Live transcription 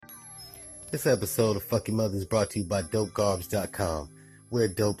This episode of Fucking Mother is brought to you by DopeGarbs.com. Wear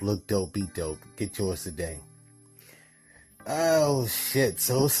dope, look dope, be dope. Get yours today. Oh shit,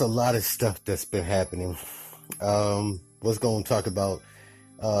 so it's a lot of stuff that's been happening. Was going to talk about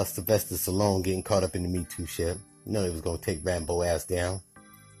Sylvester Stallone getting caught up in the Me Too shit. You know he was going to take Rambo ass down.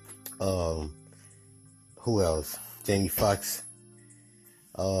 Who else? Jamie Foxx.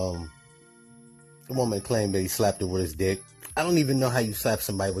 The woman claimed that he slapped her with his dick. I don't even know how you slap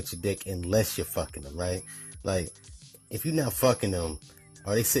somebody with your dick unless you're fucking them, right? Like, if you're not fucking them,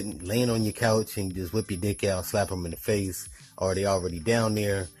 are they laying on your couch and you just whip your dick out, slap them in the face? Or are they already down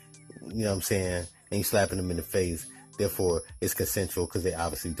there, you know what I'm saying, and you slapping them in the face? Therefore, it's consensual because they're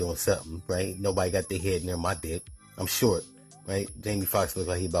obviously doing something, right? Nobody got their head near my dick. I'm short, right? Jamie Foxx looks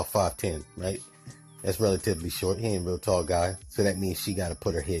like he's about 5'10", right? That's relatively short. He ain't a real tall guy. So that means she got to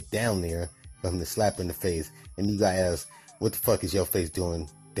put her head down there for him to slap her in the face. And you got to ask, what the fuck is your face doing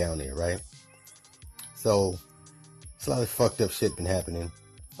down there, right? So, it's a lot of fucked up shit been happening.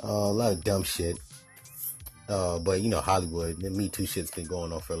 A lot of dumb shit. But, you know, Hollywood, the Me Too shit's been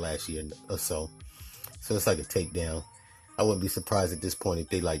going on for the last year or so. So, it's like a takedown. I wouldn't be surprised at this point if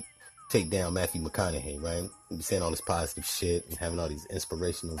they, like, take down Matthew McConaughey, right? He'd be saying all this positive shit and having all these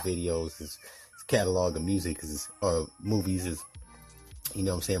inspirational videos. His catalog of music or movies is, you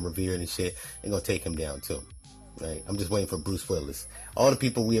know what I'm saying, revered and shit. They're going to take him down, too. Right? I'm just waiting for Bruce Willis. All the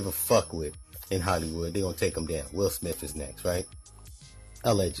people we ever fuck with in Hollywood, they're going to take him down. Will Smith is next, right?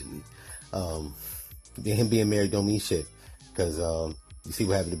 Allegedly. Him being married don't mean shit. Because you see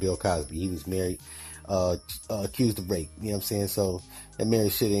what happened to Bill Cosby. He was married, accused of rape. You know what I'm saying? So that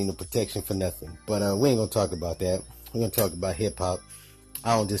marriage shit ain't no protection for nothing. But we ain't going to talk about that. We're going to talk about hip-hop.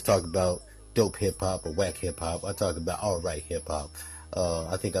 I don't just talk about dope hip-hop or whack hip-hop. I talk about all-right hip-hop.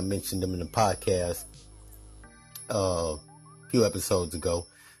 I think I mentioned them in the podcast a few episodes ago.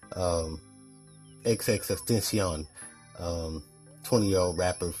 Xxxtentacion, 20-year-old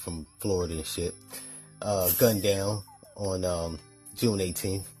rapper from Florida and shit, gunned down on June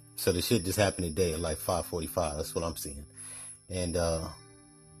 18th. So the shit just happened today at like 5:45. That's what I'm seeing. And you know,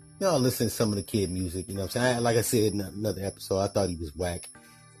 I listen to some of the kid music. You know what I'm saying? Like I said in another episode, I thought he was whack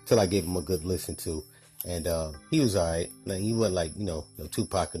till I gave him a good listen to. And he was alright. Like, he wasn't like, you know, no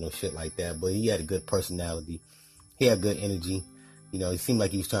Tupac or no shit like that, but he had a good personality. He had good energy. You know, he seemed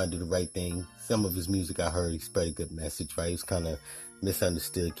like he was trying to do the right thing. Some of his music I heard, he spread a good message, right? He was kind of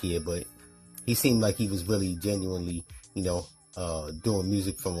misunderstood kid, but he seemed like he was really genuinely, you know, doing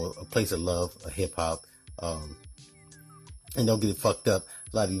music from a place of love, a hip-hop. And don't get it fucked up.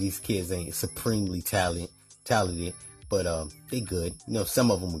 A lot of these kids ain't supremely talented, but they good. You know,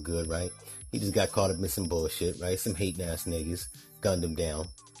 some of them are good, right? He just got caught up in some bullshit, right? Some hating-ass niggas gunned him down.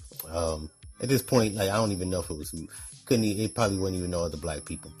 At this point, like, I don't even know if it was, it probably wouldn't even know other black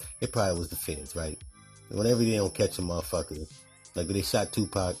people. It probably was the feds, right? Whenever they don't catch a motherfucker, like when they shot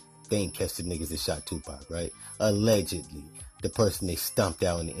Tupac, they ain't catch the niggas that shot Tupac, right? Allegedly, the person they stumped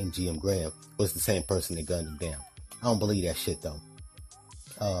out in the MGM Grand was the same person that gunned him down. I don't believe that shit, though.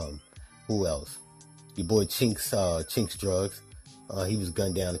 Who else? Your boy Chinks Drugs. He was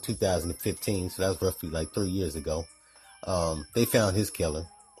gunned down in 2015, so that was roughly like 3 years ago. They found his killer.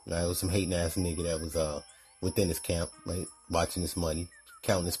 Right? It was some hating ass nigga that was within his camp, right? Watching his money,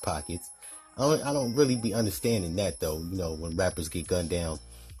 counting his pockets. I don't really be understanding that, though. You know, when rappers get gunned down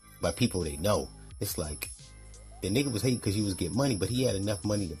by people they know, it's like the nigga was hating because he was getting money, but he had enough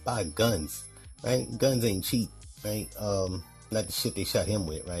money to buy guns, right? Guns ain't cheap, right? Not the shit they shot him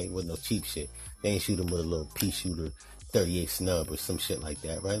with, right? It wasn't no cheap shit. They ain't shoot him with a little pea shooter 38 snub or some shit like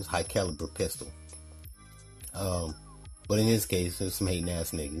that, right? It was a high caliber pistol. But in his case, there's some hating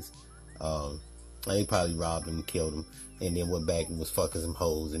ass niggas. They probably robbed him, killed him, and then went back and was fucking some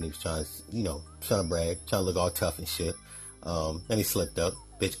hoes, and he was trying to, you know, trying to brag, trying to look all tough and shit. And he slipped up.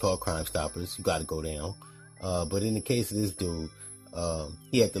 Bitch called Crime Stoppers. You gotta go down. But in the case of this dude,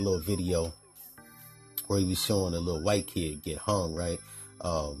 he had the little video where he was showing a little white kid get hung, right?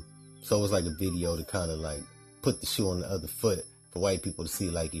 So it was like a video to kind of like put the shoe on the other foot for white people to see,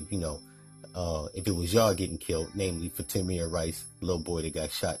 like, if, you know, if it was y'all getting killed, namely for Tamir Rice, little boy that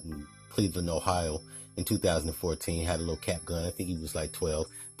got shot in Cleveland, Ohio in 2014, had a little cap gun. I think he was like 12.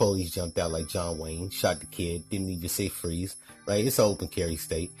 Police jumped out like John Wayne, shot the kid, didn't even say freeze, right? It's an open carry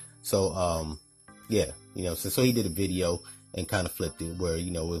state. So, yeah, you know, so he did a video and kind of flipped it where,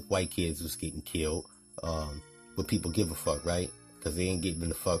 you know, if white kids was getting killed, but people give a fuck, right? Because they ain't getting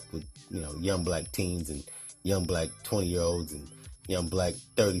the fuck with, you know, young black teens and young black 20-year-olds and young black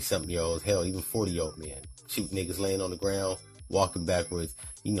 30-something-year-olds, hell, even 40-year-old men. Shoot niggas laying on the ground, walking backwards.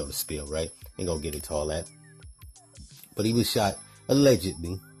 You know the spiel, right? Ain't gonna get into all that. But he was shot,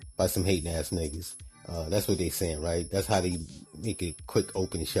 allegedly, by some hating ass niggas. That's what they saying, right? That's how they make a quick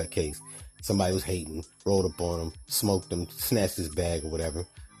open and shut case. Somebody was hating, rolled up on him, smoked him, snatched his bag or whatever.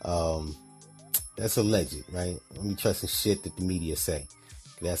 That's alleged, right? Don't be trusting shit that the media say.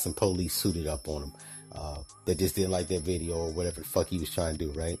 There's some police suited up on him that just didn't like that video or whatever the fuck he was trying to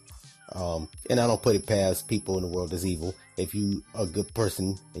do, right? And I don't put it past people in the world as evil. If you are a good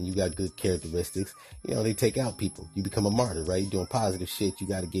person and you got good characteristics, you know, they take out people. You become a martyr, right? You're doing positive shit, you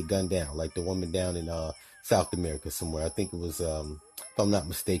got to get gunned down. Like the woman down in South America somewhere. I think it was, if I'm not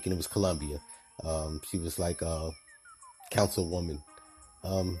mistaken, it was Colombia. She was like a councilwoman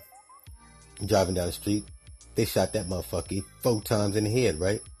driving down the street. They shot that motherfucker 4 times in the head,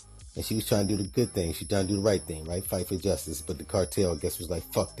 right? And she was trying to do the good thing. She trying to do the right thing, right? Fight for justice. But the cartel, I guess, was like,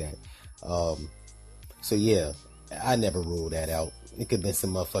 fuck that. So yeah, I never ruled that out. It could have been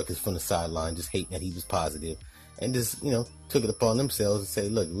some motherfuckers from the sideline just hating that he was positive and just, you know, took it upon themselves and say,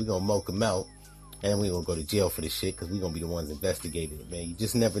 look, we're going to moke him out and we're going to go to jail for this shit because we're going to be the ones investigating it, man. You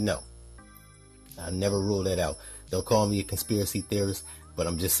just never know. I never ruled that out. Don't call me a conspiracy theorist, but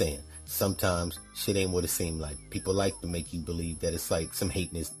I'm just saying, sometimes shit ain't what it seems like. People like to make you believe that it's like some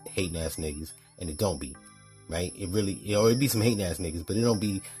hating ass niggas, and it don't be. Right? It really, or it be some hating ass niggas, but it don't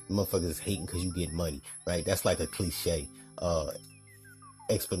be the motherfuckers hating because you get money, right? That's like a cliche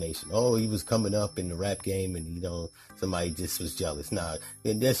explanation. Oh, he was coming up in the rap game and, you know, somebody just was jealous. Nah,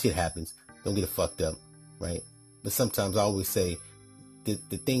 that shit happens. Don't get it fucked up, right? But sometimes I always say the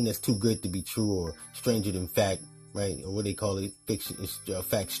thing that's too good to be true or stranger than fact, right? Or what they call it, fiction, is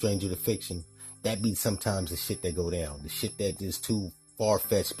fact stranger to fiction. That be sometimes the shit that go down. The shit that is too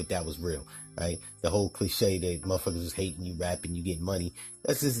far-fetched, but that was real, right? The whole cliche that motherfuckers was hating you, rapping, you getting money.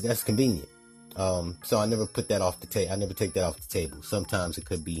 That's convenient. So I never put that off the table. I never take that off the table. Sometimes it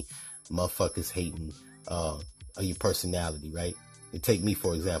could be motherfuckers hating your personality, right? And take me,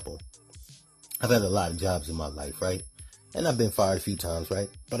 for example. I've had a lot of jobs in my life, right? And I've been fired a few times, right?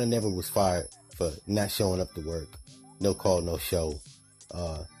 But I never was fired for not showing up to work, no call, no show,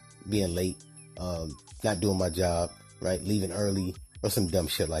 being late, not doing my job, right? Leaving early, or some dumb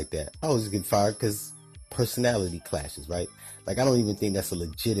shit like that. I always get fired because personality clashes, right? Like, I don't even think that's a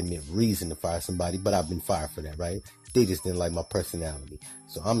legitimate reason to fire somebody, but I've been fired for that, right? They just didn't like my personality.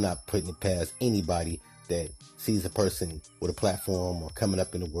 So I'm not putting it past anybody that sees a person with a platform or coming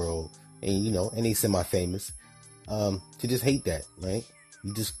up in the world and, you know, and they semi-famous, to just hate that, right?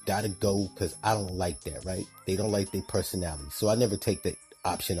 You just gotta go because I don't like that, right? They don't like their personality. So I never take that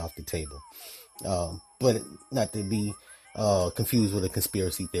option off the table. But not to be confused with a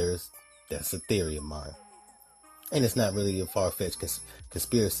conspiracy theorist. That's a theory of mine. And it's not really a far-fetched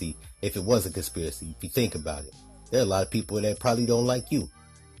conspiracy if it was a conspiracy. If you think about it, there are a lot of people that probably don't like you.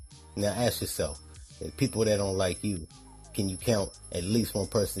 Now ask yourself, the people that don't like you, can you count at least one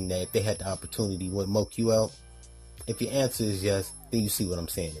person that if they had the opportunity would moke you out? If your answer is yes, then you see what I'm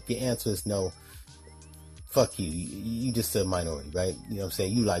saying. If your answer is no, fuck you. You just a minority, right? You know what I'm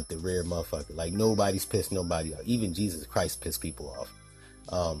saying? You like the rare motherfucker. Like, nobody's pissed nobody off. Even Jesus Christ pissed people off.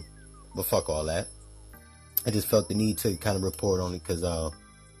 But fuck all that. I just felt the need to kind of report on it because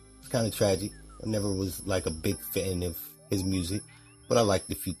it's kind of tragic. I never was like a big fan of his music, but I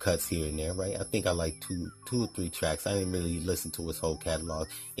liked a few cuts here and there, right? I think I liked two or three tracks. I didn't really listen to his whole catalog.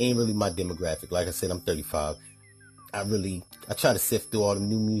 It ain't really my demographic. Like I said, I'm 35. I try to sift through all the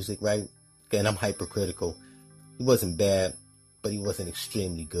new music, right? And I'm hypercritical. He wasn't bad, but he wasn't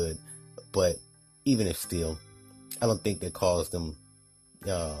extremely good. But even if still, I don't think that caused him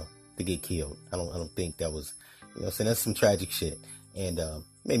to get killed. I don't think that was, you know, so that's some tragic shit. And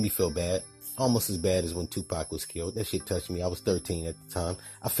made me feel bad. Almost as bad as when Tupac was killed. That shit touched me. I was 13 at the time.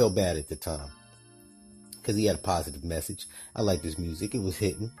 I felt bad at the time because he had a positive message. I liked his music. It was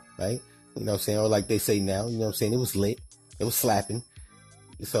hitting, right? You know what I'm saying? Or like they say now, you know what I'm saying? It was lit. It was slapping.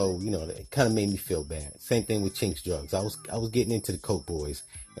 So, you know, it kind of made me feel bad. Same thing with Chinx Drugs. I was getting into the Coke Boys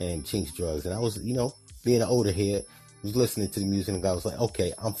and Chinx Drugs. And I was, you know, being an older head, was listening to the music and I was like,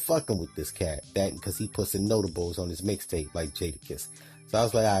 okay, I'm fucking with this cat. That because he put some notables on his mixtape like Jadakiss. So I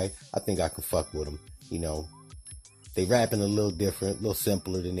was like, all right, I think I can fuck with him. You know, they rapping a little different, a little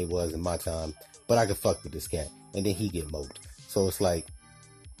simpler than they was in my time, but I could fuck with this cat. And then he get moped. So it's like,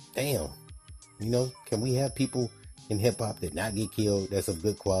 damn, you know, can we have people in hip hop that not get killed? That's of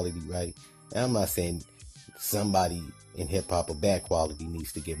good quality, right? And I'm not saying somebody in hip hop of bad quality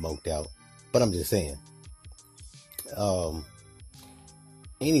needs to get moped out, but I'm just saying.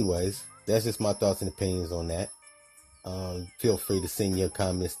 Anyways, that's just my thoughts and opinions on that. Feel free to send your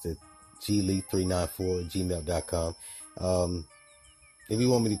comments to glee394@gmail.com. If you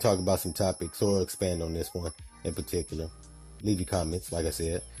want me to talk about some topics or expand on this one in particular, leave your comments, like I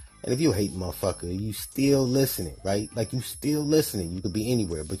said. And if you hate motherfucker, you still listening, right? Like, you still listening. You could be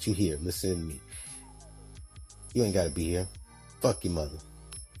anywhere, but you here. Listen to me. You ain't gotta be here. Fuck your mother.